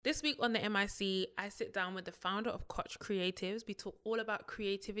This week on the MIC, I sit down with the founder of Koch Creatives. We talk all about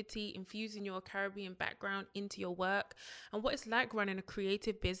creativity, infusing your Caribbean background into your work, and what it's like running a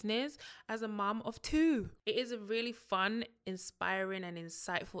creative business as a mom of two. It is a really fun, inspiring, and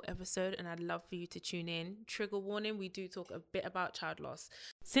insightful episode, and I'd love for you to tune in. Trigger warning, we do talk a bit about child loss.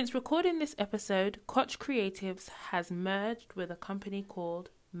 Since recording this episode, Koch Creatives has merged with a company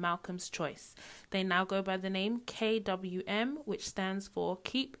called Malcolm's Choice. They now go by the name KWM, which stands for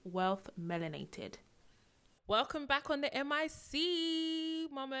Keep Wealth Melanated. Welcome back on the MIC,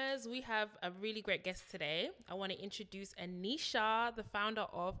 mamas. We have a really great guest today. I want to introduce Anisha, the founder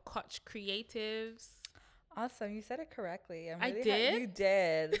of Koch Creatives. Awesome. You said it correctly. I did? You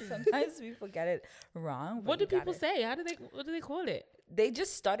did. Sometimes people get it wrong. What do people say? What do they call it? They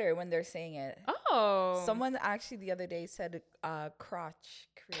just stutter when they're saying it. Oh. Someone actually the other day said crotch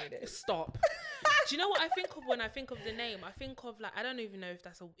creative. Stop. Do you know what I think of when I think of the name? I think of like, I don't even know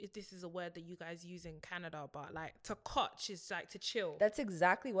if this is a word that you guys use in Canada, but like to koch is like to chill. That's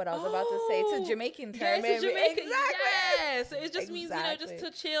exactly what I was about to say. It's a Jamaican term. Yeah, it's a Jamaican. Exactly. Yeah. So it just means, just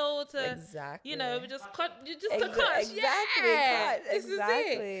to chill, to, exactly. Just to koch. Exactly. Yeah. This exactly.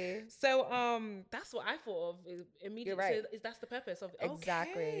 is it. So that's what I thought of immediately. You're right. So that's the purpose of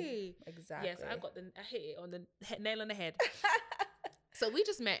Exactly. Okay. Exactly. Yes, I hit it on the nail on the head. So we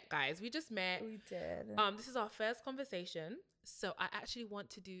just met, guys. We just met. We did. This is our first conversation. So I actually want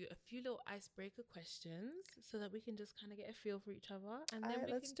to do a few little icebreaker questions so that we can just kind of get a feel for each other. And then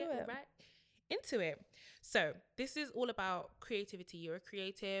we can get right into it. So this is all about creativity. You're a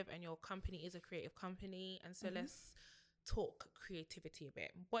creative and your company is a creative company. And so let's talk creativity a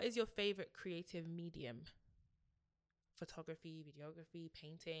bit. What is your favorite creative medium? Photography, videography,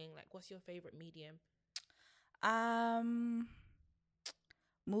 painting? Like, what's your favorite medium?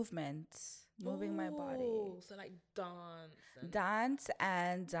 Movement, moving my body. So like dance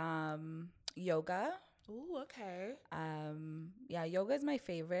and yoga. Oh, okay. Yoga is my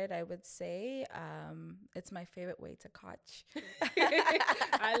favorite, I would say. It's my favorite way to koch.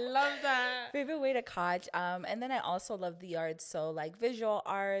 I love that. Favorite way to koch. And then I also love the arts. So like visual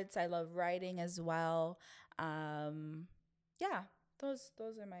arts. I love writing as well.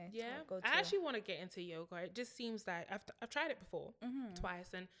 Those are my top go-to. I actually want to get into yoga. It just seems like I've tried it before twice,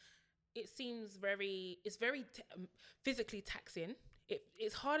 and it seems very physically taxing.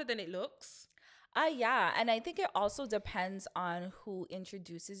 It's harder than it looks. And I think it also depends on who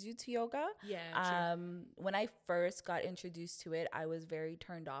introduces you to yoga. Yeah. When I first got introduced to it, I was very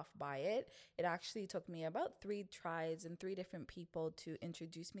turned off by it. It actually took me about 3 tries and 3 different people to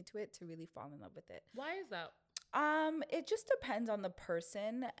introduce me to it to really fall in love with it. Why is that? It just depends on the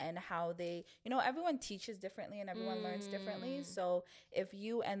person and how they, everyone teaches differently and everyone learns differently. So if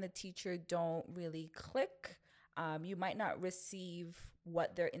you and the teacher don't really click, you might not receive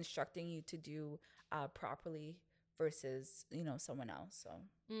what they're instructing you to do properly versus, someone else. So,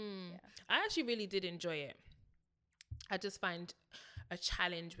 yeah. I actually really did enjoy it. I just find a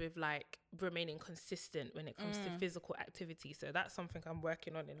challenge with like remaining consistent when it comes to physical activity. So that's something I'm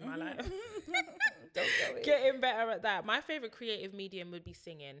working on in my life. Getting better at that. My favorite creative medium would be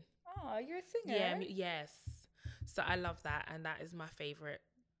singing. Oh, you're a singer. Yeah, yes. So I love that, and that is my favorite.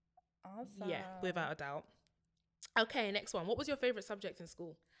 Awesome. Yeah, without a doubt. Okay, next one. What was your favorite subject in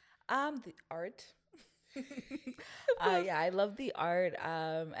school? The art. I love the art.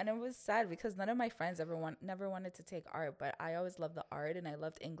 And it was sad because none of my friends never wanted to take art, but I always loved the art and I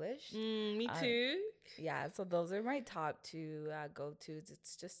loved English. Me too. So those are my top 2 go-tos.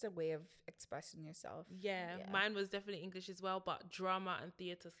 It's just a way of expressing yourself. Yeah, mine was definitely English as well, but drama and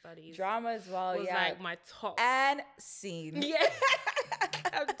theater studies. Drama as well, was like my top. And scene. Yeah.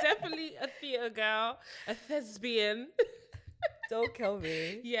 I'm definitely a theater girl, a thespian. Don't kill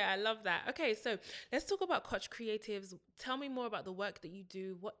me. Yeah, I love that. Okay, so let's talk about Koch Creatives. Tell me more about the work that you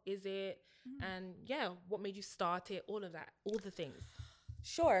do. What is it? And what made you start it? All of that, all the things.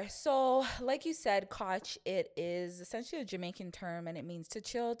 Sure. So like you said, koch, it is essentially a Jamaican term and it means to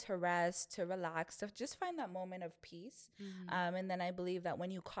chill, to rest, to relax, to just find that moment of peace. And then I believe that when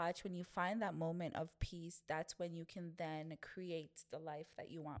you koch, when you find that moment of peace, that's when you can then create the life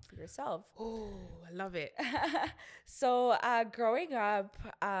that you want for yourself. Oh, I love it. So growing up,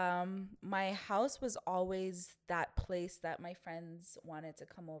 my house was always that place that my friends wanted to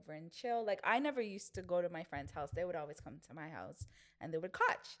come over and chill. Like I never used to go to my friend's house. They would always come to my house and they would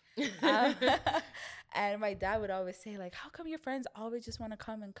koch. And my dad would always say like, how come your friends always just want to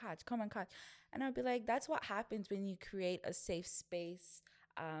come and koch? And I'd be like, that's what happens when you create a safe space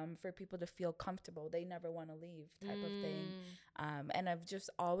for people to feel comfortable. They never want to leave type of thing. And I've just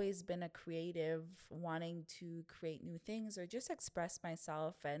always been a creative, wanting to create new things or just express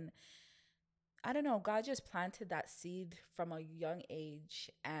myself. And I don't know, God just planted that seed from a young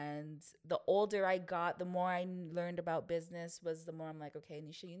age. And the older I got, the more I learned about business, was the more I'm like, okay,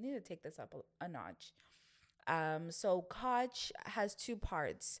 Anisha, you need to take this up a notch. So Koch has two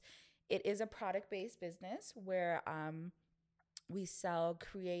parts. It is a product-based business where we sell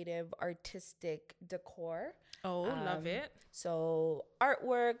creative, artistic decor. Oh, love it. So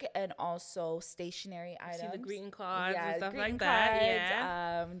artwork and also stationery items. See the greeting cards Yeah, and stuff greeting like that. cards,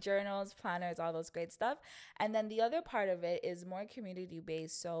 Yeah. journals, planners, all those great stuff. And then the other part of it is more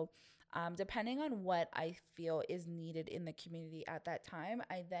community-based. So depending on what I feel is needed in the community at that time,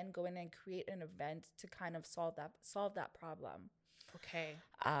 I then go in and create an event to kind of solve that problem. Okay.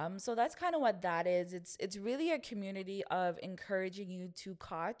 So that's kind of what that is. It's really a community of encouraging you to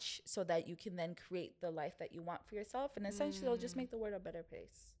coach so that you can then create the life that you want for yourself, and essentially it'll just make the world a better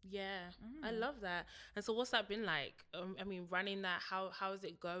place. Yeah, I love that. And so, what's that been like? I mean, running that. How is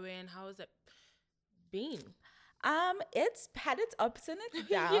it going? How has it been? It's had its ups and its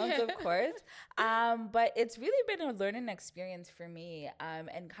downs, of course. But it's really been a learning experience for me.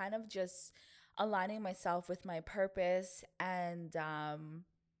 And kind of just aligning myself with my purpose and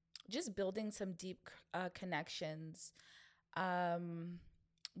just building some deep connections.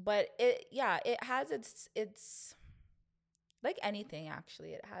 But it has its like anything,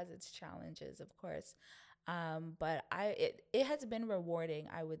 actually, it has its challenges, of course. But it has been rewarding,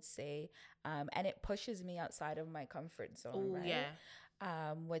 I would say. And it pushes me outside of my comfort zone, Oh, right?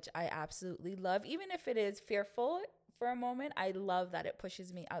 yeah. Which I absolutely love. Even if it is fearful for a moment, I love that it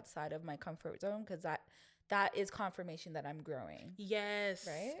pushes me outside of my comfort zone, because that is confirmation that I'm growing. Yes.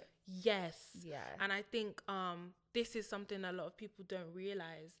 Right? Yes. Yeah. And I think this is something a lot of people don't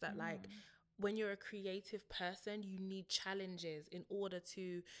realize, that like when you're a creative person, you need challenges in order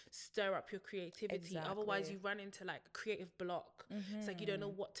to stir up your creativity. Exactly. Otherwise, you run into like a creative block. It's like you don't know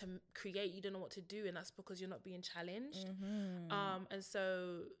what to create, you don't know what to do, and that's because you're not being challenged. And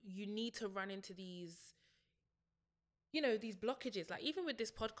so you need to run into these, you know, these blockages. Like even with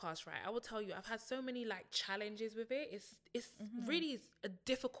this podcast, right, I will tell you, I've had so many like challenges with it. It's really a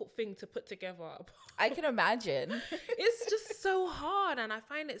difficult thing to put together. I can imagine. It's just so hard, and I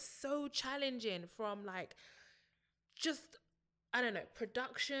find it so challenging, from like just, I don't know,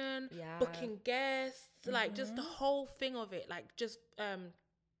 production, booking guests, like just the whole thing of it, like just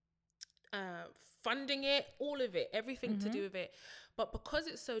funding it, all of it, everything to do with it. But because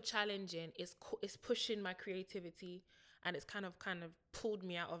it's so challenging, it's pushing my creativity, and it's kind of pulled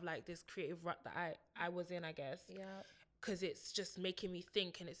me out of like this creative rut that I was in, I guess. Yeah. Because it's just making me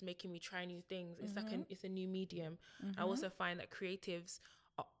think, and it's making me try new things. It's like it's a new medium. I also find that creatives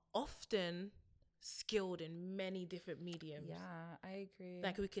are often skilled in many different mediums. Yeah, I agree.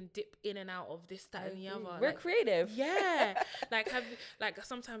 Like we can dip in and out of this, that, and the other. We're like, creative. Yeah. like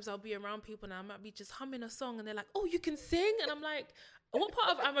sometimes I'll be around people and I might be just humming a song, and they're like, "Oh, you can sing?" And I'm like, what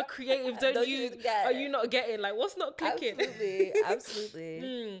part of I'm a creative don't you get? Are you not getting? Like, what's not clicking?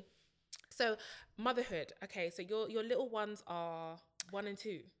 Absolutely. So motherhood. Okay, so your little ones are 1 and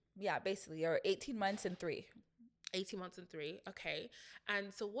 2. Yeah, basically, you're 18 months and 3. 18 months and 3. Okay.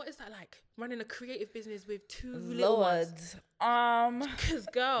 And so what is that like, running a creative business with 2 little ones? Because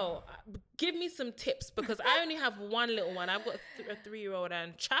girl, give me some tips, because I only have one little one. I've got a 3-year-old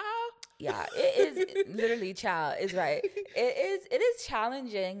and child. Yeah, it is literally child is right. It is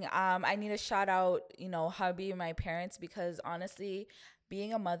challenging. I need to shout out, hubby and my parents, because honestly,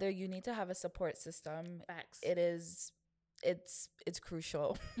 being a mother, you need to have a support system. Facts. It's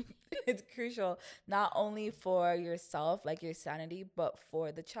crucial. It's crucial, not only for yourself, like your sanity, but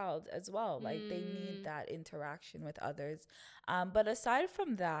for the child as well. Like they need that interaction with others. But aside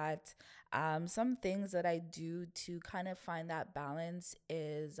from that, some things that I do to kind of find that balance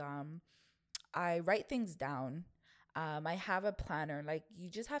is I write things down. I have a planner. Like you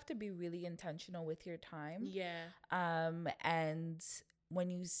just have to be really intentional with your time. Yeah. And when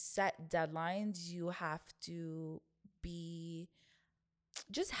you set deadlines, you have to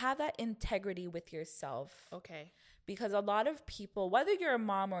just have that integrity with yourself. Okay. Because a lot of people, whether you're a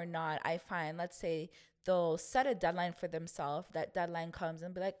mom or not, I find, let's say they'll set a deadline for themselves. That deadline comes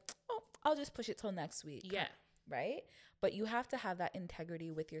and be like, oh, I'll just push it till next week. Yeah. Right? But you have to have that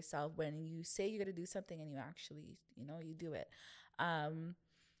integrity with yourself when you say you're going to do something and you actually, you do it. And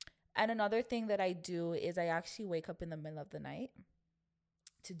another thing that I do is I actually wake up in the middle of the night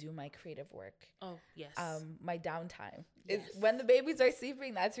to do my creative work. Oh, yes. My downtime is when the babies are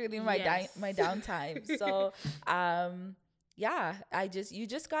sleeping. That's really my downtime. So yeah, you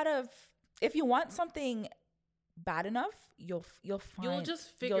just gotta, if you want something bad enough, you'll find, You'll just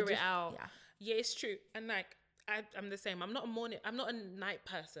figure it out. Yeah. Yeah, it's true. And like, I'm the same. I'm not a night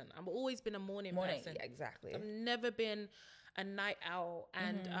person. I've always been a morning person. Yeah, exactly. I've never been a night owl,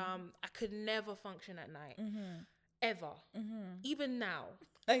 and I could never function at night, ever. Even now,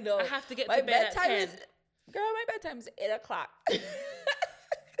 I know. I have to get to bed at 10. Girl, my bedtime is 8:00.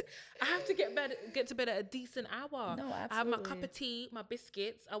 I have to get to bed at a decent hour. No, absolutely. I have my cup of tea, my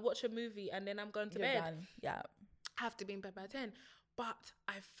biscuits. I watch a movie, and then I'm going to bed. Done. Yeah. I have to be in bed by 10. But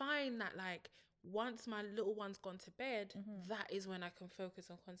I find that like once my little one's gone to bed, that is when I can focus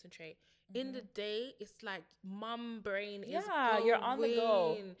and concentrate. In the day, it's like mum brain is going. You're on the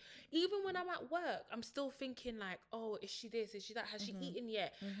go. Even when I'm at work, I'm still thinking like, oh, is she this? Is she that? Has she eaten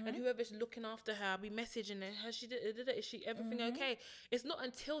yet? And whoever's looking after her, I'll be messaging her. Has she did it? Is she everything okay? It's not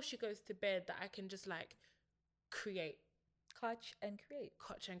until she goes to bed that I can just like create. Catch and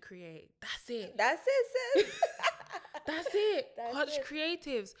create. That's it. That's it, sis. That's it. Koch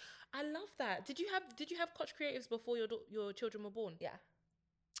Creatives. I love that. Did you have Koch Creatives before your children were born? Yeah.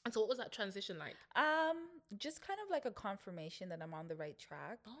 And so what was that transition like? Just kind of like a confirmation that I'm on the right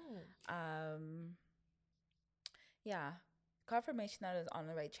track. Oh. Yeah. Confirmation that I was on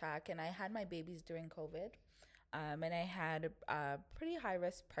the right track. And I had my babies during COVID. And I had pretty high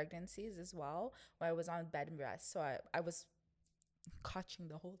risk pregnancies as well, where I was on bed and rest. So I was catching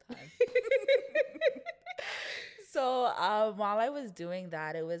the whole time. So while I was doing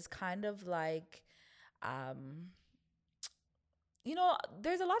that, it was kind of like,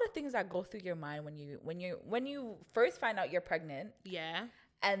 there's a lot of things that go through your mind when you first find out you're pregnant. Yeah.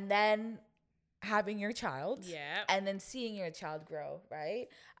 And then having your child. Yeah. And then seeing your child grow, right?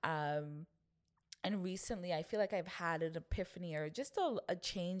 And recently, I feel like I've had an epiphany or just a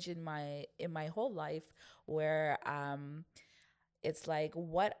change in my whole life where it's like,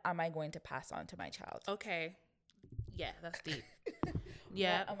 what am I going to pass on to my child? Okay. Yeah, that's deep.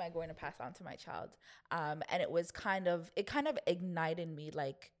 Yeah. What am I going to pass on to my child? And it kind of ignited me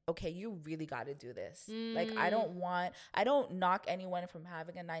like, okay, you really got to do this. Like, I don't knock anyone from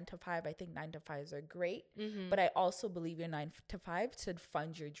having a 9 to 5. I think 9 to 5s are great, but I also believe your 9 to 5 should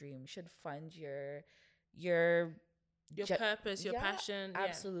fund your dream, should fund your purpose, your passion.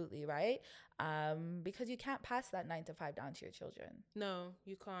 Absolutely. Yeah. Right. Because you can't pass that 9 to 5 down to your children. No,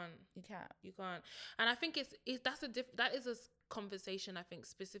 you can't. You can't. And I think that is a conversation. I think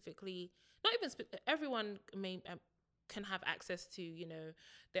specifically, not even everyone can have access to,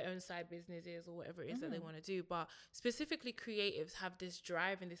 their own side businesses or whatever it is that they want to do. But specifically creatives have this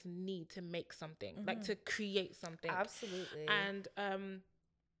drive and this need to make something, like to create something. Absolutely. And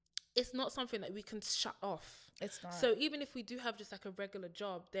it's not something that we can shut off. It's not. So even if we do have just like a regular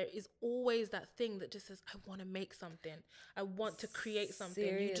job, there is always that thing that just says, I want to make something. I want to create something.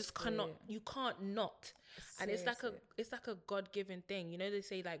 Seriously. You can't not. And Seriously. it's like a God-given thing. They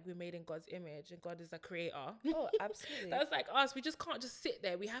say like we're made in God's image and God is a creator. Oh, absolutely. That's like us. We just can't just sit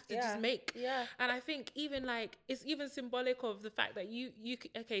there. We have to just make. Yeah. And I think even like, it's even symbolic of the fact that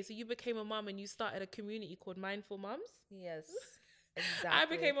so you became a mom and you started a community called Mindful Moms. Yes. Exactly. I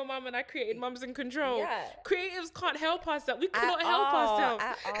became a mom and I created Mums in Control. Yeah. Creatives can't help ourselves. We cannot help ourselves.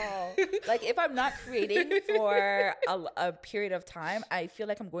 At all. Like, if I'm not creating for a period of time, I feel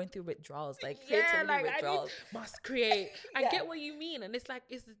like I'm going through withdrawals. Like, creativity withdrawals. Must create. I get what you mean. And it's like,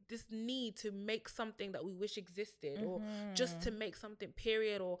 it's this need to make something that we wish existed or just to make something,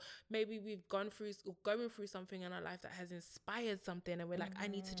 period. Or maybe we've going through something in our life that has inspired something and we're like, I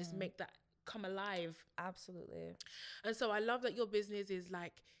need to just make that come alive. Absolutely. And so I love that your business is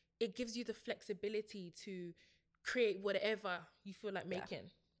like, it gives you the flexibility to create whatever you feel like making.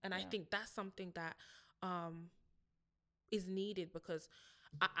 And I think that's something that is needed, because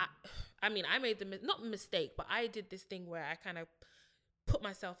I mean, I made not mistake, but I did this thing where I kind of put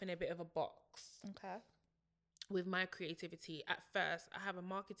myself in a bit of a box. Okay. With my creativity. At first, I have a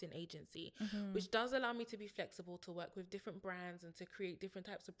marketing agency, which does allow me to be flexible, to work with different brands and to create different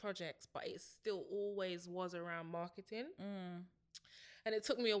types of projects, but it still always was around marketing. And it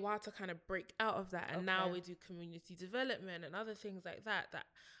took me a while to kind of break out of that. And now we do community development and other things like that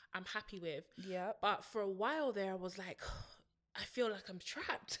I'm happy with. Yeah. But for a while there, I was like, I feel like I'm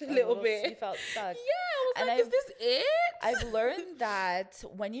trapped a little bit. You felt stuck. Yeah, I was like, is this it? I've learned that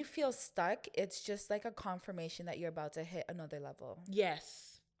when you feel stuck, it's just like a confirmation that you're about to hit another level.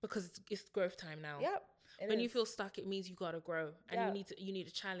 Yes, because it's growth time now. Yep. When you feel stuck, it means you gotta grow, and you need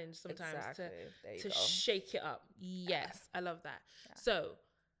a challenge sometimes to shake it up. Yes, I love that. Yeah. So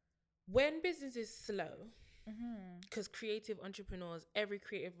when business is slow, because creative entrepreneurs, every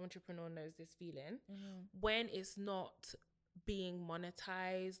creative entrepreneur knows this feeling, when it's not being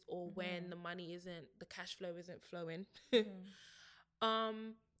monetized, or when the cash flow isn't flowing. How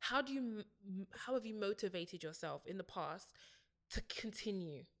have you motivated yourself in the past to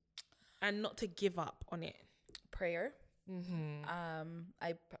continue and not to give up on it? Prayer.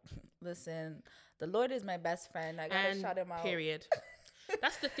 Listen, the Lord is my best friend. I gotta shout him out. Period.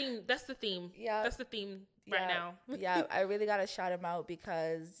 That's the theme. Yeah. That's the theme right now. Yeah, I really gotta shout him out,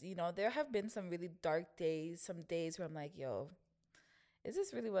 because there have been some really dark days, some days where I'm like, yo, is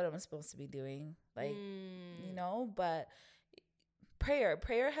this really what I'm supposed to be doing? Like, but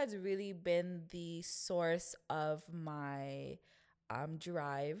prayer has really been the source of my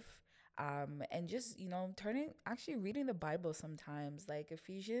drive. And just, reading the Bible sometimes, like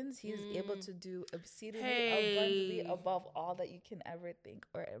Ephesians, he is able to do exceedingly abundantly above all that you can ever think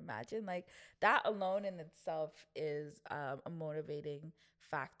or imagine. Like, that alone in itself is a motivating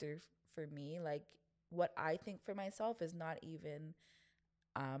factor for me. Like, what I think for myself is not even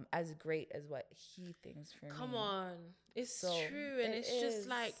as great as what he thinks for me. Come on. It's true. And it's just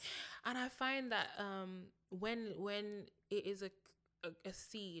like, and I find that when it is a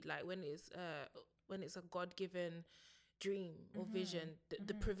seed, like when it's a God-given dream or vision,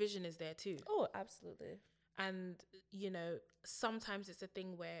 the provision is there too. Oh, absolutely. And sometimes it's a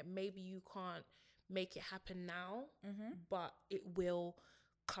thing where maybe you can't make it happen now, but it will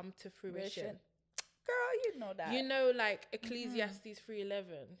come to fruition. Girl, you know that. Like Ecclesiastes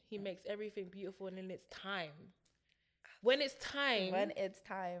 3:11, he makes everything beautiful, and in its time. When it's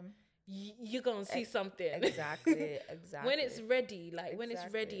time, you're gonna see something. Exactly. When it's ready, when it's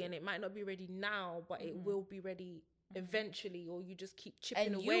ready, and it might not be ready now, but it will be ready eventually, or you just keep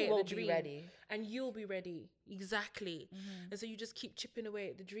chipping away at the dream. And you'll be ready. Exactly. And so you just keep chipping away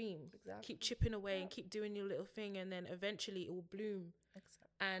at the dream. Exactly. Keep chipping away and keep doing your little thing, and then eventually it will bloom.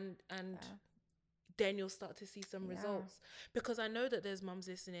 And then you'll start to see some results. Because I know that there's mums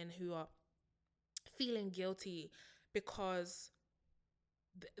listening who are feeling guilty because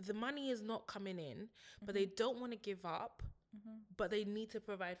the money is not coming in, but they don't want to give up, but they need to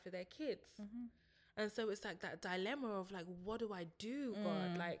provide for their kids. And so it's like that dilemma of like, what do I do,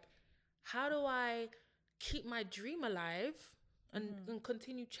 God? Like, how do I keep my dream alive and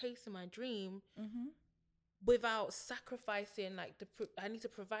continue chasing my dream without sacrificing, like, I need to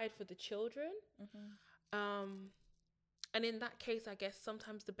provide for the children. And in that case, I guess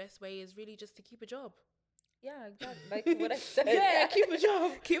sometimes the best way is really just to keep a job. Yeah, exactly. Like what I said. Keep a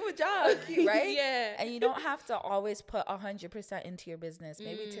job. Keep a job, right? Yeah. And you don't have to always put 100% into your business.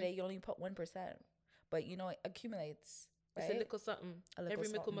 Maybe today you only put 1%, but it accumulates. Right? It's a little something. Every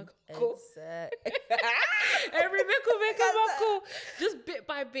mickle make a muckle. Every mickle make a muckle. Just bit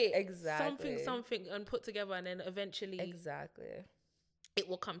by bit. Exactly. Something, and put together, and then eventually. Exactly. It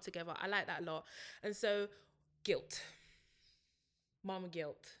will come together. I like that a lot. And so, guilt. Mama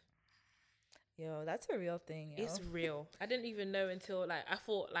guilt. Yo, that's a real thing. It's real. I didn't even know until I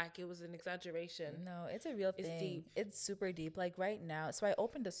thought it was an exaggeration. No, it's a real thing. It's deep. It's super deep. Like right now, so I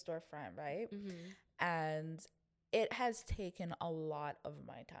opened a storefront, right? And it has taken a lot of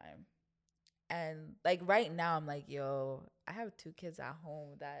my time. And like right now, I'm like, yo, I have 2 kids at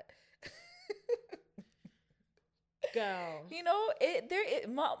home that. Girl.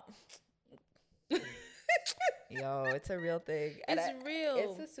 Mom. Yo, it's a real thing. It's real.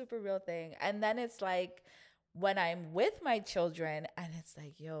 It's a super real thing. And then it's like when I'm with my children and it's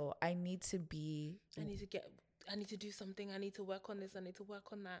like, yo, I need to do something. I need to work on this. I need to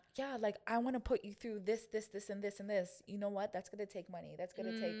work on that. Yeah, like I want to put you through this, and this, and this. You know what? That's going to take money. That's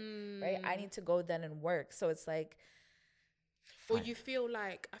going to take, right? I need to go then and work. So it's like. Or I feel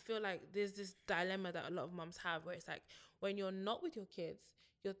like there's this dilemma that a lot of moms have where it's like when you're not with your kids,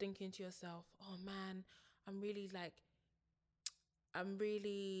 you're thinking to yourself, oh man, I'm really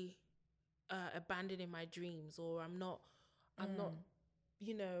abandoning my dreams, or I'm not, I'm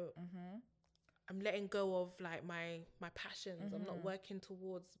letting go of like my passions. I'm not working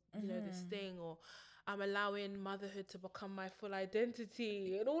towards, this thing, or I'm allowing motherhood to become my full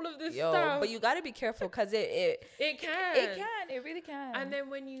identity and all of this stuff. But you got to be careful because it can. It really can. And then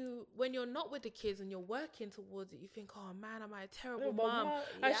when you're not with the kids and you're working towards it, you think, oh man, am I a terrible mom?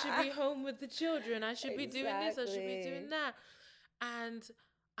 Yeah. I should be home with the children. I should be doing this. I should be doing that. And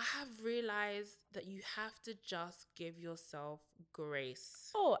I have realized that you have to just give yourself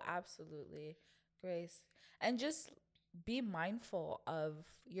grace. Oh, absolutely. Grace. And just be mindful of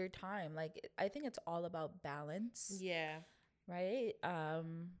your time. Like, I think it's all about balance. Yeah. Right?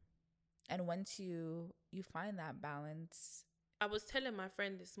 And once you find that balance. I was telling my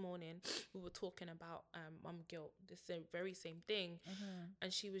friend this morning, we were talking about mom guilt, the very same thing.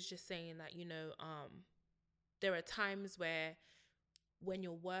 And she was just saying that, there are times where when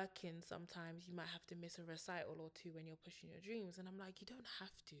you're working, sometimes you might have to miss a recital or two when you're pushing your dreams. And I'm like, you don't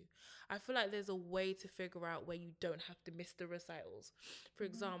have to. I feel like there's a way to figure out where you don't have to miss the recitals. For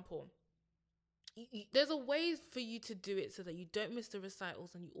example, there's a way for you to do it so that you don't miss the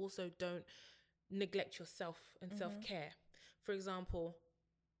recitals and you also don't neglect yourself and self-care. For example,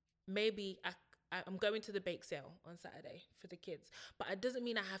 maybe I'm going to the bake sale on Saturday for the kids, but it doesn't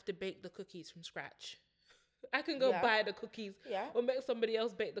mean I have to bake the cookies from scratch. I can go buy the cookies or make somebody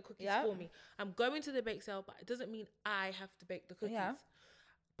else bake the cookies for me. I'm going to the bake sale, but it doesn't mean I have to bake the cookies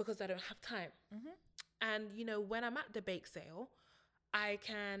because I don't have time. And, you know, when I'm at the bake sale, I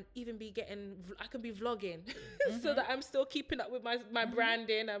can even be I can be vlogging so that I'm still keeping up with my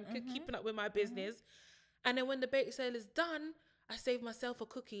branding. I'm keeping up with my business. And then when the bake sale is done, I save myself a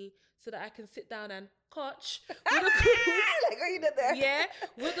cookie so that I can sit down and coach with a cookie. Like what you did there. Yeah,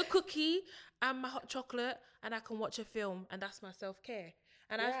 with the cookie and my hot chocolate, and I can watch a film, and that's my self-care.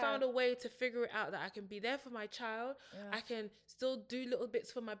 And I found a way to figure it out that I can be there for my child. I can still do little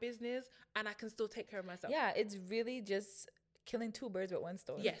bits for my business, and I can still take care of myself. Yeah, it's really just killing two birds with one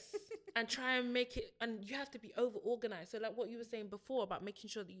stone. Yes. And try and make it, and you have to be over organized. So like what you were saying before about making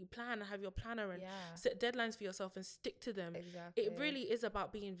sure that you plan and have your planner and set deadlines for yourself and stick to them. Exactly. It really is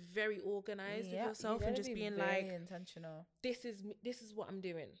about being very organized with yourself and just being very like intentional. This is what I'm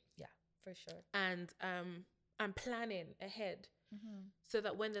doing. Yeah, for sure. And I'm planning ahead so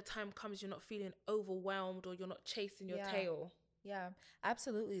that when the time comes, you're not feeling overwhelmed or you're not chasing your tail. Yeah,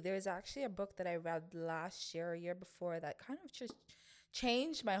 absolutely. There's actually a book that I read last year or year before that kind of just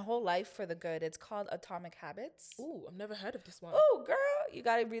changed my whole life for the good. It's called Atomic Habits. Ooh, I've never heard of this one. Oh, girl, you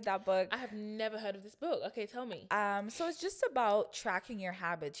got to read that book. I have never heard of this book. Okay, tell me. So it's just about tracking your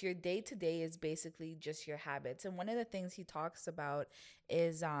habits. Your day to day is basically just your habits. And one of the things he talks about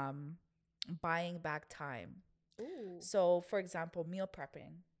is buying back time. Ooh. So, for example, meal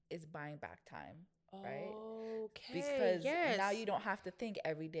prepping is buying back time. Right? Okay. Because now you don't have to think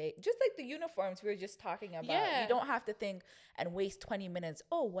every day. Just like the uniforms we were just talking about. Yeah. You don't have to think and waste 20 minutes.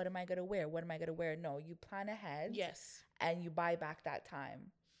 Oh, what am I going to wear? What am I going to wear? No, you plan ahead. Yes. And you buy back that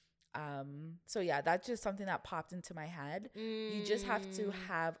time. So yeah, that's just something that popped into my head. You just have to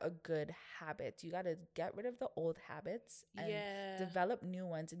have a good habit. You got to get rid of the old habits and develop new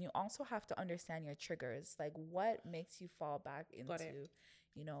ones. And you also have to understand your triggers. Like what makes you fall back into,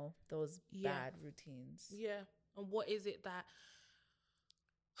 you know, those bad routines. Yeah. And what is it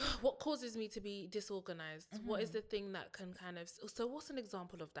what causes me to be disorganized? What is the thing that can kind of, so what's an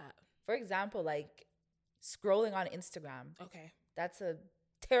example of that? For example, like scrolling on Instagram. Okay. That's a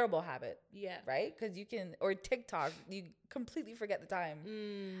terrible habit. Yeah. Right? Because you can, or TikTok, you completely forget the time.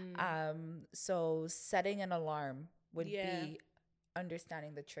 So setting an alarm would be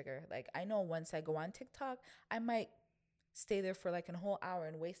understanding the trigger. Like I know once I go on TikTok, I might stay there for like a whole hour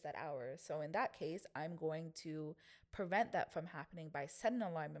and waste that hour. So in that case, I'm going to prevent that from happening by setting an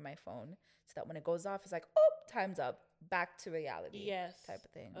alarm in my phone so that when it goes off, it's like, oh, time's up, back to reality. Yes. Type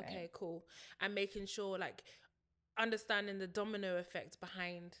of thing. Okay, right? cool. And making sure like understanding the domino effect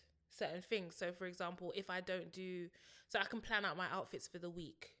behind certain things. So for example, if I don't do, so I can plan out my outfits for the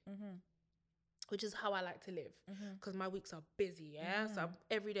week, which is how I like to live because my weeks are busy. Yeah. So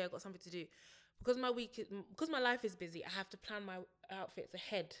every day I've got something to do. Because my life is busy, I have to plan my outfits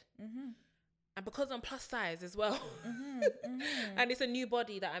ahead. And because I'm plus size as well, and it's a new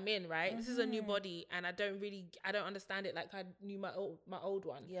body that I'm in, right? This is a new body, and I don't understand it like I knew my old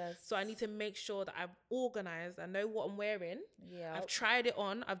one. Yes. So I need to make sure that I'm organized. I know what I'm wearing. Yeah. I've tried it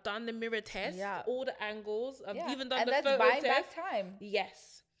on. I've done the mirror test. Yeah. All the angles. I've even done the photo test. And that's buying back time.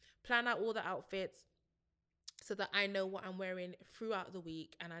 Yes. Plan out all the outfits, so that I know what I'm wearing throughout the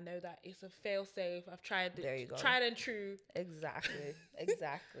week, and I know that it's a fail-safe. I've tried and true. Exactly.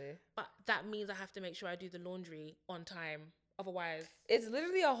 But that means I have to make sure I do the laundry on time. Otherwise, it's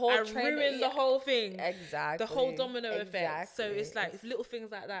literally a whole ruin the whole thing. Exactly. The whole domino effect. So it's like little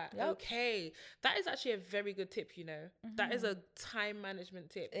things like that. Yep. Okay. That is actually a very good tip, you know. That is a time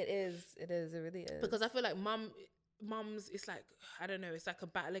management tip. It is. It really is. Because I feel like mums, it's like, I don't know, it's like a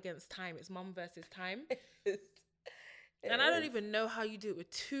battle against time. It's mum versus time. I don't even know how you do it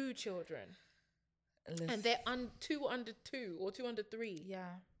with two children. And they're two under 2 or 2 under 3. Yeah,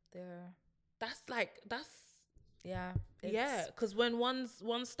 they're. That's. Yeah. Yeah, because when one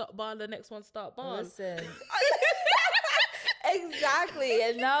start bar, the next one start bar. Listen. Exactly.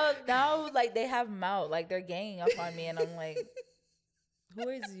 And now like they have mouth, like they're ganging up on me, and I'm like, who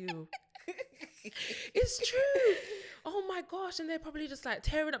is you? It's true. Oh my gosh. And they're probably just like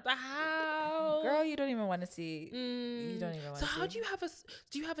tearing up the house. Girl, you don't even want to see. You don't even want to see. So how do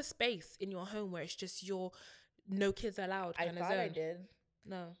you have a space in your home where it's just your no kids allowed I kind of thought I zone. did.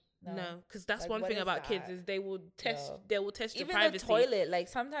 No, because that's Like, one what thing is about kids that? is they will test No. your Even privacy. the toilet, like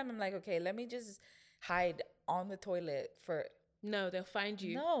sometimes I'm like, okay, let me just hide on the toilet for. No, they'll find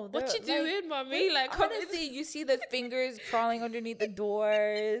you. No, What you like, doing, mommy? Like, come in. honestly, you see the fingers crawling underneath the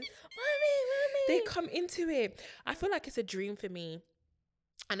doors. Mommy. They come into it. I feel like it's a dream for me.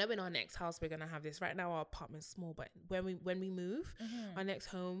 I know in our next house we're gonna have this. Right now our apartment's small, but when we move, our next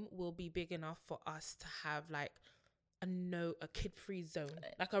home will be big enough for us to have like a kid-free zone,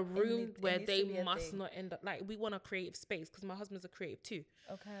 like a room where they must not end up. Like, we want a creative space because my husband's a creative too.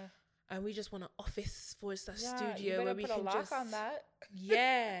 Okay. And we just want an office for a Yeah, studio you where we put can a lock just on that.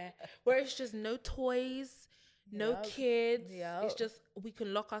 yeah, where it's just no toys, no kids. Yep. It's just we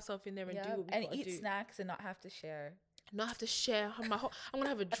can lock ourselves in there and do what we gotta eat do. snacks and not have to share. Not have to share I'm gonna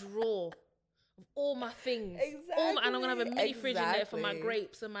have a drawer of all my things. Exactly. And I'm gonna have a mini fridge in there for my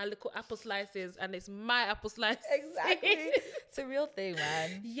grapes and my little apple slices, and it's my apple slices. Exactly. It's a real thing,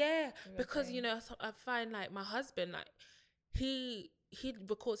 man. Yeah, because thing. So I find like my husband, like he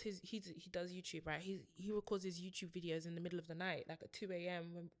records he does YouTube, right? He records his YouTube videos in the middle of the night, like at 2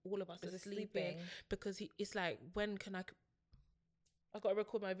 a.m. when all of us are sleeping, because it's like, when can I gotta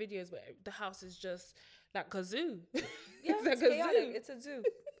record my videos where the house is just like a zoo. Yeah, it's like it's a chaotic. zoo. It's a zoo.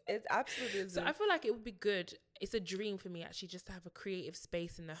 It's absolutely a zoo. So I feel like it would be good. It's a dream for me actually, just to have a creative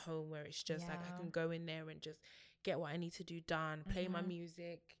space in the home where it's just like I can go in there and just get what I need to do done, play my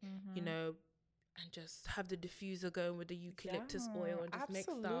music, and just have the diffuser going with the eucalyptus oil and just make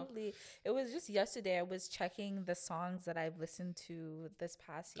stuff. Absolutely. It was just yesterday I was checking the songs that I've listened to this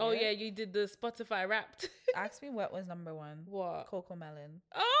past year. Oh yeah, you did the Spotify Wrapped. Ask me what was number one. What? Coco Melon.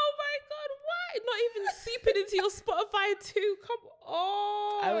 Oh my God, why? Not even seeping into your Spotify too. Come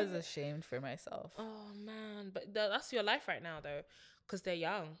on. I was ashamed for myself. Oh man, but that's your life right now though, because they're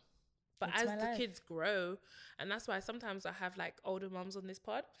young. But as the kids grow, and that's why sometimes I have like older moms on this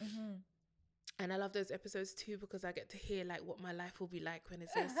pod. And I love those episodes too, because I get to hear like what my life will be like when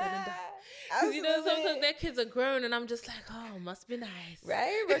it's all said and done. Because sometimes their kids are grown and I'm just like, oh, must be nice.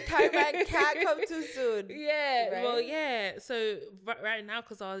 Right? Retirement can't come too soon. Yeah. Right? Well, yeah. So right now,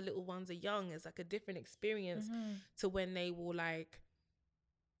 because our little ones are young, it's like a different experience to when they will like,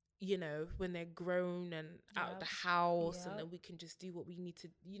 when they're grown and out of the house, and then we can just do what we need to,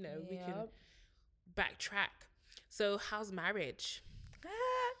 we can backtrack. So how's marriage?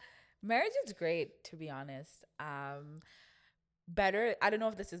 Marriage is great, to be honest. Better. I don't know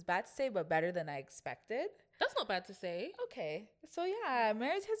if this is bad to say, but better than I expected. That's not bad to say. Okay. So yeah,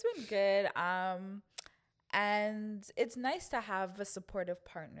 marriage has been good. And it's nice to have a supportive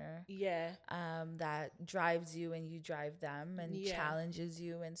partner. Yeah. That drives you and you drive them and challenges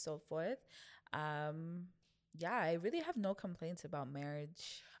you and so forth. Yeah, I really have no complaints about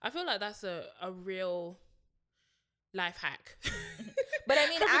marriage. I feel like that's a real life hack. But I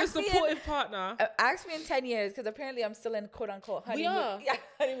mean, ask a supportive partner. Ask me in 10 years, because apparently I'm still in quote unquote honeymoon. We are. Yeah,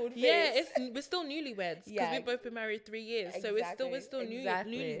 honeymoon phase. Yeah, we're still newlyweds, because we've both been married 3 years. Exactly. So we're still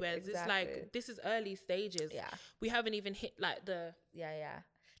newlyweds. Exactly. It's like, this is early stages. Yeah. We haven't even hit like the... Yeah.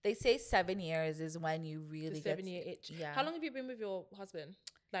 They say 7 years is when you really get... 7-year itch. Yeah. How long have you been with your husband?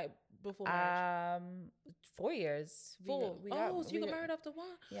 Like, before marriage? 4 years. So you got married after one?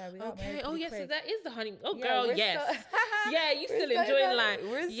 Yeah, we got married. Oh, yes, quick. So that is the honeymoon. Oh, yeah, girl, yes. Yeah, you still enjoying life.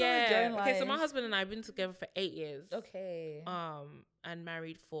 We're still enjoying life. Okay, so my husband and I have been together for 8 years. Okay. And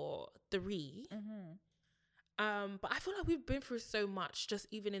married for 3. But I feel like we've been through so much, just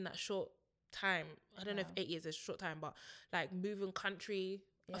even in that short time. I don't know if 8 years is a short time, but like moving country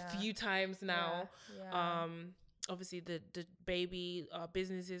a few times now. Yeah. Obviously the baby, our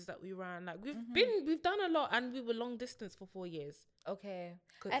businesses that we run, like we've done a lot, and we were long distance for 4 years. Okay.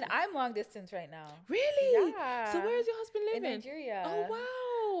 And I'm long distance right now. Really? Yeah. So where is your husband living? In Nigeria. Oh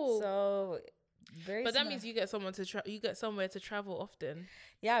wow. So but that means you get someone to you get somewhere to travel often.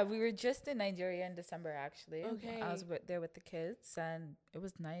 Yeah, we were just in Nigeria in December actually. Okay. I was there with the kids, and it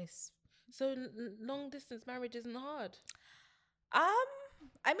was nice. So long distance marriage isn't hard.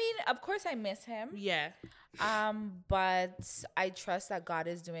 I mean, of course I miss him. Yeah. But I trust that God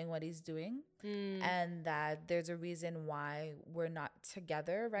is doing what he's doing, and that there's a reason why we're not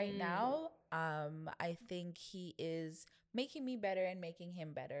together right now. I think he is making me better and making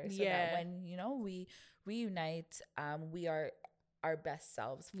him better, so that when, we reunite, we are our best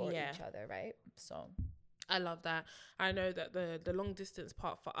selves for each other, right? So I love that. I know that the long distance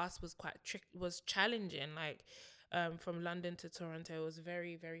part for us was was challenging. Like, from London to Toronto was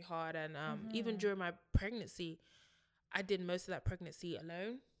very, very hard. And even during my pregnancy, I did most of that pregnancy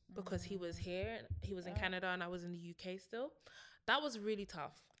alone, because he was here, he was in Canada, and I was in the UK still. That was really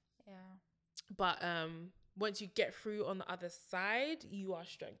tough. Yeah. But once you get through on the other side, you are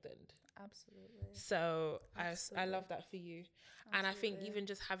strengthened. Absolutely. So I love that for you. Absolutely. And I think even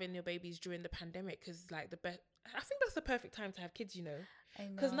just having your babies during the pandemic, because like I think that's the perfect time to have kids, you know.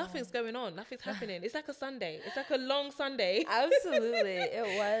 Because nothing's going on, nothing's happening. It's like a Sunday. It's like a long Sunday. Absolutely.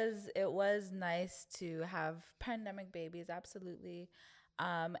 It was nice to have pandemic babies. Absolutely.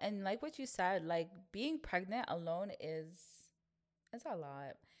 And like what you said, like being pregnant alone it's a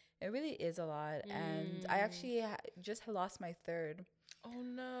lot. It really is a lot. And I actually just lost my third. Oh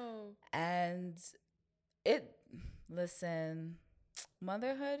no. And listen,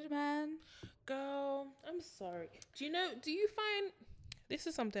 motherhood, man. Girl, I'm sorry. Do you find, this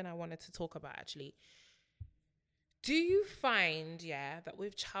is something I wanted to talk about actually. Do you find, that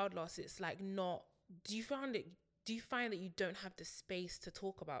with child loss, it's like not, do you find that you don't have the space to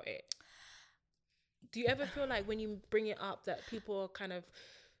talk about it? Do you ever feel like when you bring it up that people are kind of,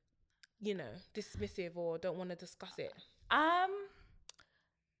 dismissive or don't want to discuss it? I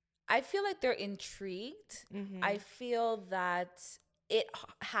feel like they're intrigued. Mm-hmm. I feel that it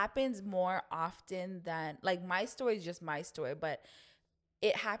happens more often than, like, my story is just my story, but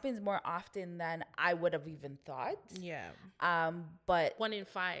it happens more often than I would have even thought. Yeah. But 1 in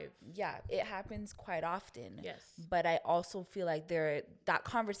 5. Yeah, it happens quite often. Yes. But I also feel like that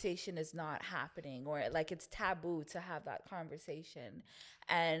conversation is not happening, or like it's taboo to have that conversation.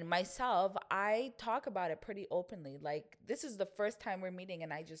 And myself, I talk about it pretty openly. Like, this is the first time we're meeting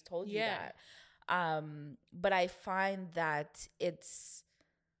and I just told you that. But I find that it's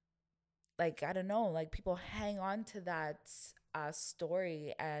like, I don't know, like people hang on to that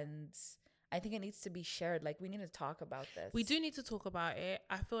story, and I think it needs to be shared. Like, we need to talk about this. We do need to talk about it.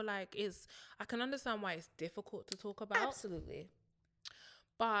 I feel like I can understand why it's difficult to talk about. Absolutely.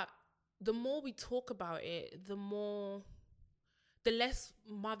 But the more we talk about it, the less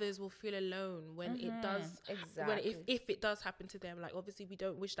mothers will feel alone when it does. Exactly. If it does happen to them. Like, obviously we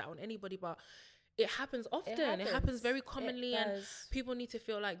don't wish that on anybody, but it happens often. It happens very commonly, and people need to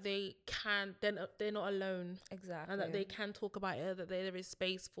feel like they're not alone. Exactly. And that they can talk about it, that there is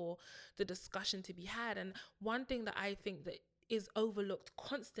space for the discussion to be had. And one thing that I think that is overlooked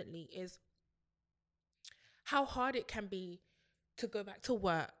constantly is how hard it can be to go back to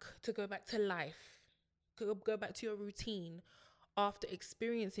work, to go back to life, to go back to your routine after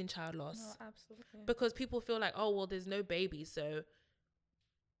experiencing child loss. No, absolutely. Because people feel like, oh, well, there's no baby, so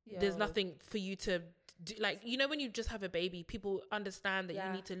there's nothing for you to do. Like, when you just have a baby, people understand that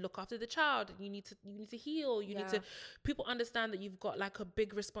you need to look after the child, you need to heal, people understand that you've got like a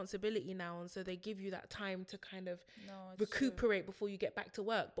big responsibility now, and so they give you that time to kind of recuperate before you get back to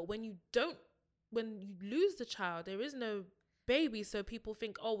work. But when you lose the child, there is no baby, so people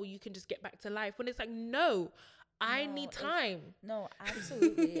think, oh, well, you can just get back to life, when it's like, no, I need time. No,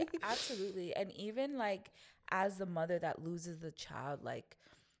 absolutely. Absolutely. And even like as the mother that loses the child, like,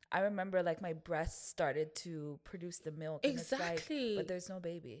 I remember like my breasts started to produce the milk. Exactly. And it's like, but there's no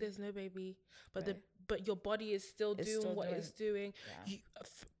baby. There's no baby. But but your body is still doing what it's doing. Yeah.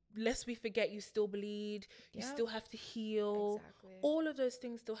 Lest we forget, you still bleed. You still have to heal. Exactly. All of those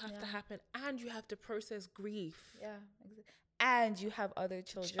things still have to happen. And you have to process grief. Yeah. Exactly. And you have other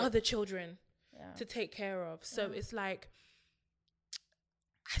children. To take care of. So it's like,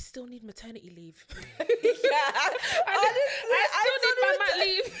 I still need maternity leave. I still need my mat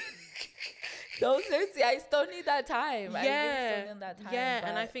leave. No, seriously, I still need that time. Yeah. I really still need that time. Yeah,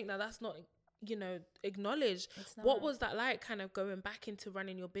 and I think that's not, acknowledged. What was that like, kind of going back into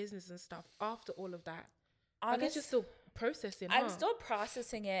running your business and stuff after all of that? I guess you're still processing. I'm still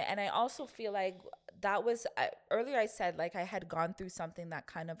processing it. And I also feel like that was, earlier I said, like, I had gone through something that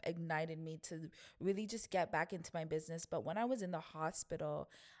kind of ignited me to really just get back into my business. But when I was in the hospital,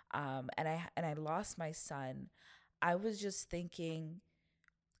 and I lost my son, I was just thinking,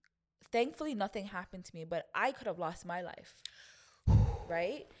 thankfully nothing happened to me, but I could have lost my life.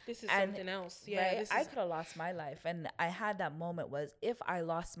 Right? This is something else. Yeah. Right? I could have lost my life. And I had that moment was, if I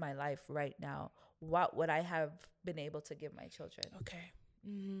lost my life right now, what would I have been able to give my children? Okay.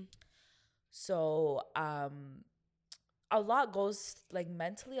 Mm-hmm. So, a lot goes, like,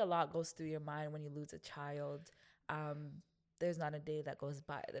 mentally, a lot goes through your mind when you lose a child. There's not a day that goes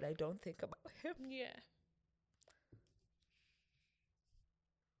by that I don't think about him. Yeah.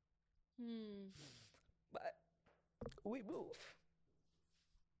 But we move.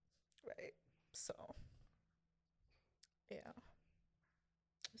 Right? So, yeah.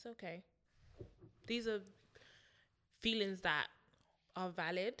 It's okay. These are feelings that are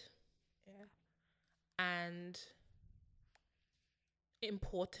valid. Yeah. And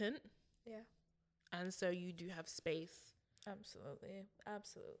important. Yeah. And so you do have space. Absolutely.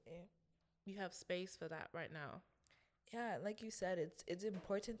 Absolutely. you have space for that right now. Yeah, like you said, it's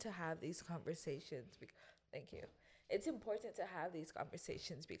important to have these conversations. Thank you. It's important to have these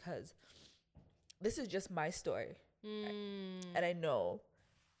conversations because this is just my story. Right? And I know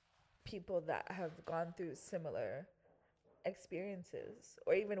people that have gone through similar experiences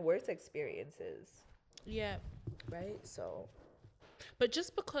or even worse experiences. Yeah. Right? So, but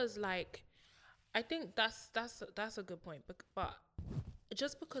just because, like, I think that's a good point, but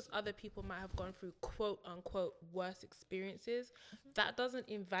just because other people might have gone through quote unquote worse experiences, that doesn't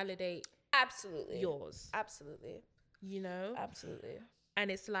invalidate absolutely yours. Absolutely. You know? Absolutely. And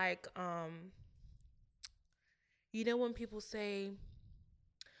it's like, you know, when people say,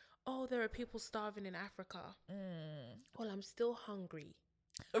 oh, there are people starving in Africa. Well, I'm still hungry.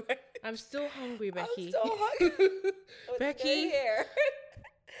 Right. I'm still hungry, Becky. I'm so hungry. Becky,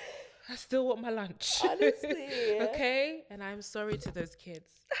 I still want my lunch. Honestly. Okay? And I'm sorry to those kids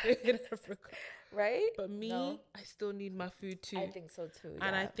in Africa. Right? But me, I still need my food too. I think so too.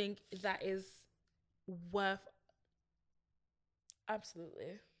 And yeah. I think that is worth,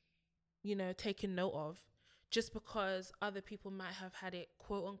 absolutely, you know, taking note of. Just because other people might have had it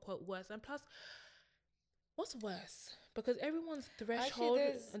quote unquote worse. And plus, what's worse? Because everyone's threshold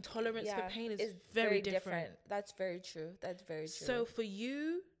and tolerance for pain is very different. That's very true. That's very true. So for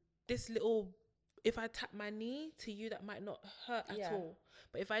you, this little, if I tap my knee, to you that might not hurt at all.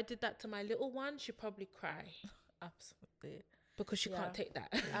 But if I did that to my little one, she'd probably cry. Absolutely. Because she can't take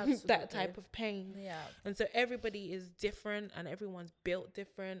that that type of pain. Yeah. And so everybody is different and everyone's built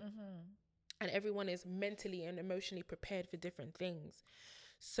different. And everyone is mentally and emotionally prepared for different things.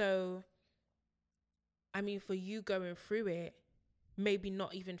 So, I mean, for you going through it, maybe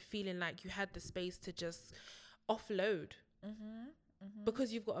not even feeling like you had the space to just offload.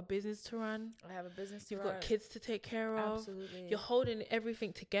 Because you've got a business to run. I have a business to run. You've got kids to take care of. Absolutely. You're holding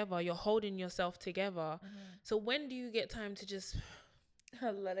everything together. You're holding yourself together. So when do you get time to just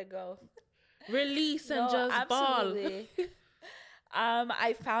let it go? Release and just ball.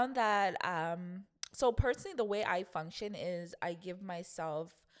 I found that so personally the way I function is I give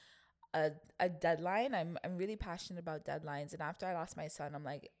myself a deadline. I'm really passionate about deadlines, and after I lost my son, I'm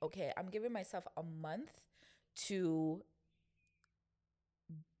like, okay, I'm giving myself a month to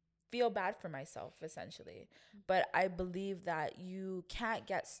feel bad for myself, essentially. But I believe that you can't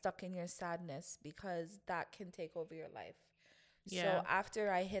get stuck in your sadness because that can take over your life. So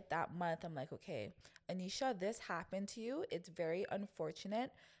after I hit that month, I'm like, okay, Anisha, this happened to you. It's very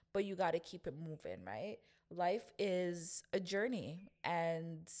unfortunate, but you got to keep it moving, right? Life is a journey,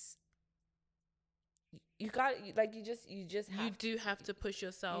 and you do have to push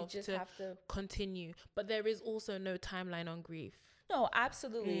yourself to continue. But there is also no timeline on grief. No,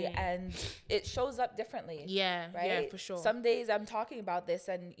 absolutely. And it shows up differently. Yeah, right? Yeah, for sure. Some days I'm talking about this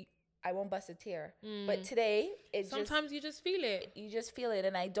and I won't bust a tear. But today, sometimes you just feel it. You just feel it.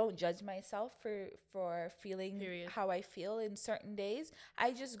 And I don't judge myself for feeling how I feel in certain days.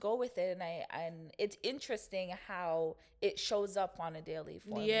 I just go with it. And it's interesting how it shows up on a daily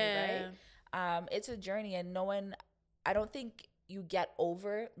for me, right? It's a journey, and I don't think you get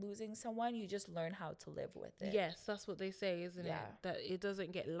over losing someone. You just learn how to live with it. Yes, that's what they say, isn't it? That it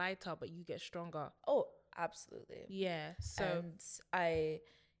doesn't get lighter, but you get stronger. Oh, absolutely. Yeah. So, and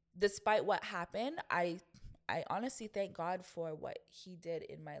despite what happened, I honestly thank God for what he did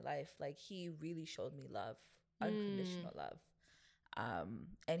in my life. Like, he really showed me love, unconditional love.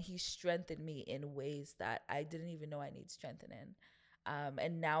 And he strengthened me in ways that I didn't even know I need strengthening.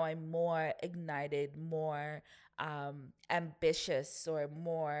 And now I'm more ignited, more ambitious, or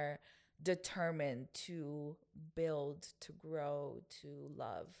more determined to build, to grow, to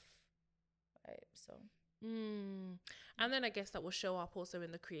love. Right. So. And then I guess that will show up also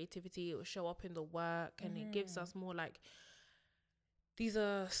in the creativity. It will show up in the work, and it gives us more like, these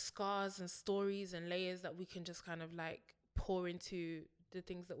are scars and stories and layers that we can just kind of like pour into the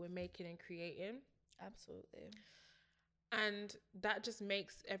things that we're making and creating. Absolutely. And that just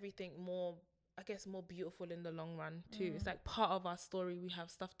makes everything more, I guess, more beautiful in the long run too. It's like part of our story. We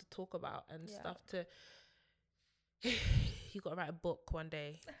have stuff to talk about and stuff to you gotta write a book one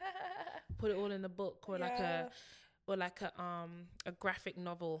day. Put it all in a book, or like a graphic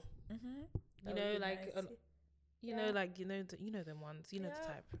novel. You know, like nice. You know, like you know them ones. You know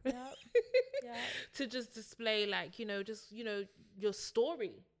the type. To just display, like, just your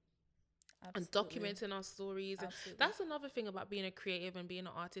story. Absolutely. And documenting our stories. And that's another thing about being a creative and being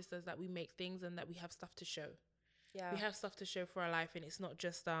an artist, is that we make things and that we have stuff to show. We have stuff to show for our life, and it's not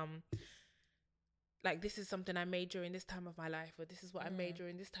just like, this is something I made during this time of my life, or this is what I made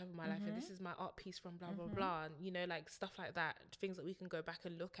during this time of my life, and this is my art piece from blah, blah, blah. And, you know, like stuff like that, things that we can go back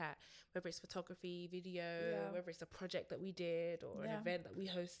and look at, whether it's photography, video, whether it's a project that we did or an event that we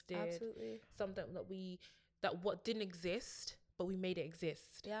hosted. Absolutely. Something that what didn't exist, but we made it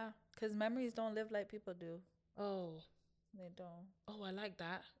exist. Yeah, because memories don't live like people do. Oh. They don't. Oh, I like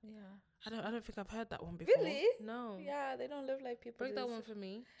that. Yeah. I don't think I've heard that one before. Really? No. Yeah, they don't live like people Break do. that one for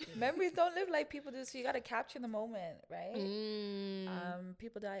me. Memories don't live like people do, so you got to capture the moment, right?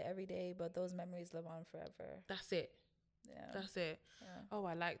 People die every day, but those memories live on forever. That's it. Yeah. That's it. Yeah. Oh,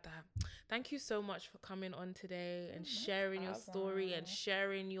 I like that. Thank you so much for coming on today and sharing your story and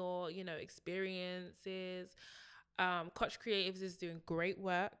sharing your, you know, experiences. Koch Creatives is doing great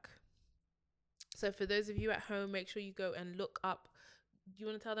work. So for those of you at home, make sure you go and look up. You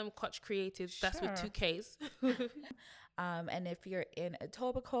want to tell them Koch Creatives? That's with 2 Ks. And if you're in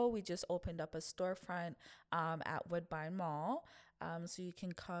Etobicoke, we just opened up a storefront at Woodbine Mall. So you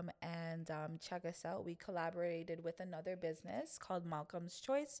can come and check us out. We collaborated with another business called Malcolm's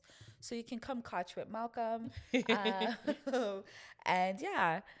Choice. So you can come Koch with Malcolm. And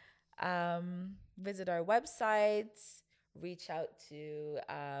yeah, visit our websites, reach out to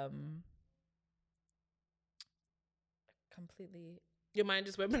completely... Your mind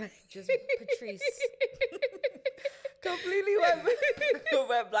just went blank. Just Patrice. Completely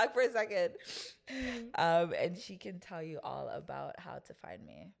went blank for a second. And she can tell you all about how to find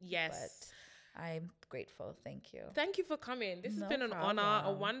me. Yes. But I'm grateful. Thank you. Thank you for coming. This has been an honor,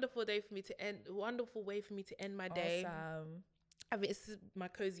 a wonderful day for me to end, a wonderful way for me to end my day. Awesome. I mean, it's my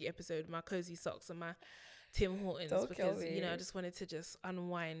cozy episode, my cozy socks and my Tim Hortons. Don't because, kill me. you know, I just wanted to just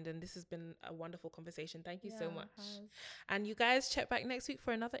unwind, and this has been a wonderful conversation. Thank you so much. And you guys check back next week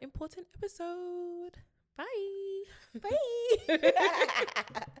for another important episode. Bye.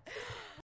 Bye.